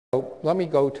So let me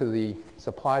go to the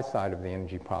supply side of the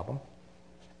energy problem.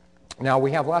 Now, we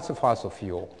have lots of fossil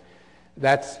fuel.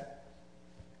 That's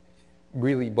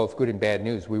really both good and bad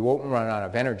news. We won't run out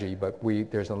of energy, but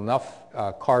there's enough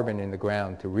carbon in the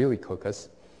ground to really cook us.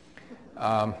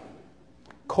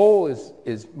 Coal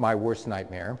is my worst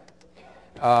nightmare.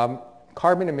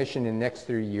 Carbon emission in the next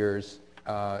 30 years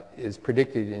is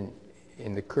predicted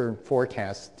in the current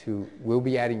forecast we'll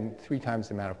be adding 3 times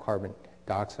the amount of carbon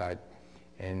dioxide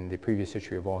in the previous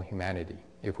history of all humanity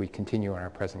if we continue on our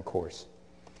present course.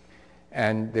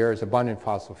 And there is abundant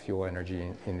fossil fuel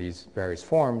energy in these various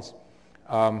forms.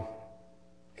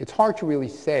 It's hard to really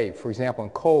say. For example,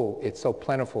 in coal, it's so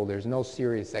plentiful, there's no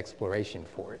serious exploration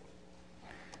for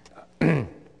it.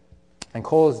 And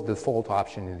coal is the default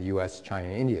option in the US, China,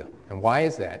 India. And why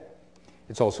is that?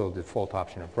 It's also the default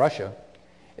option of Russia.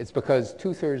 It's because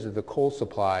 2/3 of the coal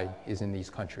supply is in these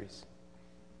countries.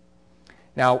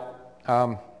 Now,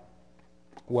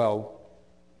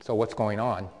 so what's going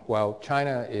on? Well,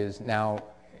 China is now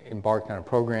embarked on a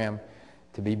program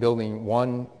to be building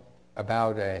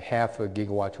about a half a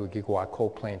gigawatt to a gigawatt coal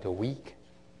plant a week.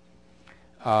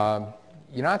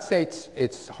 United States,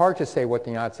 it's hard to say what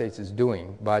the United States is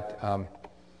doing, but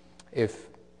if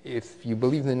you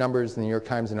believe the numbers in the New York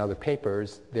Times and other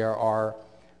papers, there are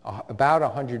about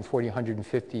 140,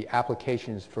 150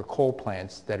 applications for coal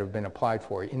plants that have been applied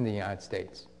for in the United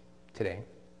States today.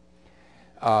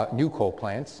 New coal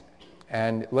plants.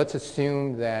 And let's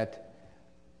assume that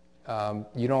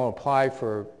you don't apply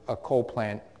for a coal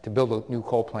plant to build a new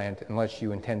coal plant unless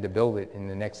you intend to build it in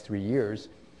the next 3 years.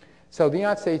 So the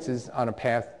United States is on a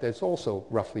path that's also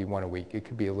roughly 1 a week. It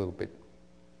could be a little bit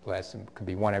less. It could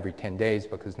be 1 every 10 days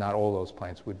because not all those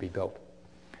plants would be built.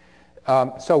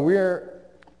 So we're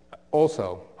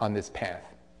also on this path.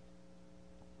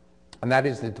 And that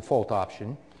is the default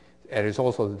option. It is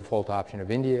also the default option of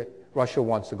India. Russia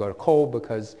wants to go to coal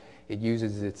because it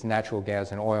uses its natural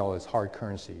gas and oil as hard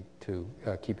currency to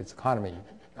keep its economy,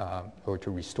 or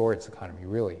to restore its economy,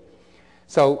 really.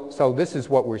 So this is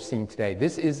what we're seeing today.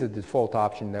 This is the default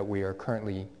option that we are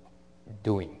currently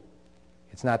doing.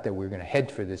 It's not that we're going to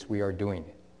head for this, we are doing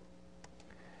it.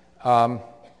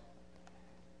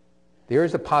 There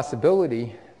is a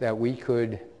possibility that we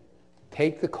could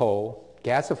take the coal,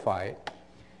 gasify it,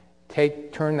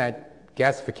 turn that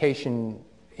gasification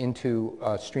into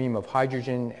a stream of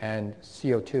hydrogen and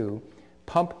CO2,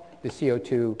 pump the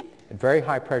CO2 at very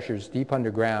high pressures deep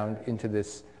underground into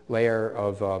this layer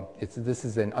of, this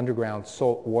is an underground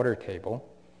salt water table.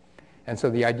 And so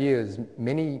the idea is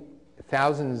many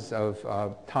thousands of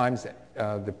times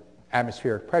the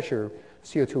atmospheric pressure,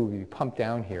 CO2 will be pumped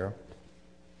down here.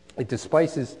 It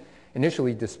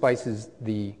initially displaces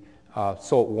the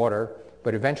salt water,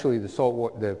 but eventually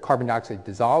the carbon dioxide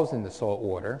dissolves in the salt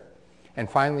water, and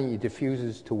finally it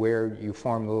diffuses to where you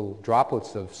form little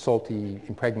droplets of salty,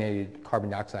 impregnated carbon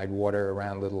dioxide water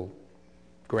around little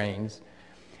grains.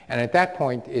 And at that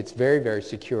point, it's very, very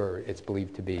secure, it's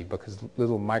believed to be, because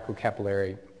little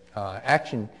microcapillary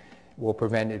action will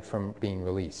prevent it from being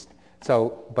released.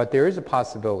 But there is a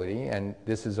possibility, and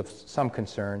this is of some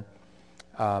concern,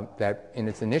 that in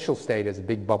its initial state as a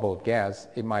big bubble of gas,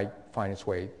 it might find its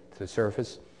way to the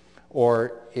surface,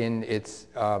 or in its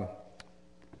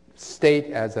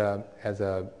state as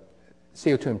a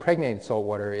CO2 impregnated salt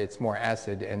water, it's more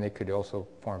acid, and it could also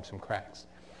form some cracks.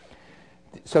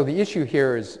 So the issue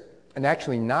here is, and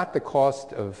actually not the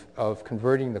cost of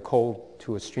converting the coal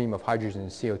to a stream of hydrogen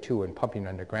and CO2 and pumping it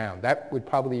underground. That would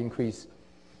probably increase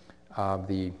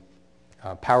the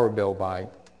power bill by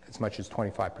as much as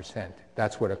 25%.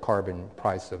 That's what a carbon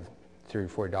price of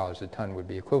 $34 a ton would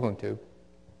be equivalent to.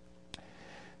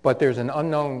 But there's an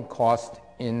unknown cost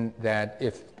in that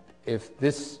if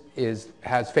this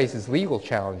faces legal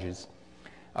challenges,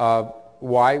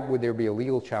 why would there be a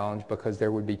legal challenge? Because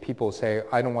there would be people who say,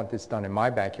 I don't want this done in my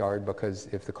backyard, because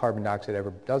if the carbon dioxide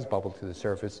ever does bubble to the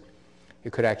surface,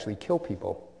 it could actually kill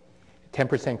people.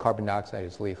 10% carbon dioxide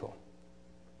is lethal.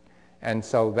 And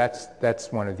so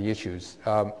that's one of the issues.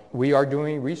 We are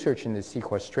doing research in this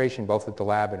sequestration, both at the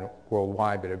lab and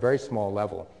worldwide, but at a very small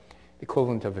level,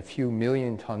 equivalent of a few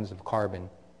million tons of carbon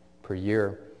per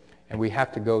year. And we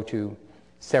have to go to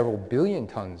several billion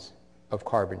tons of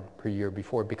carbon per year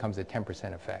before it becomes a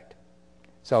 10% effect.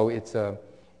 So it's a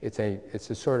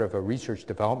sort of a research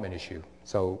development issue.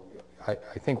 So I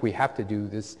think we have to do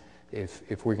this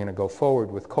if we're going to go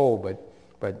forward with coal,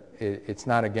 but it's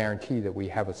not a guarantee that we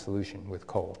have a solution with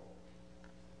coal.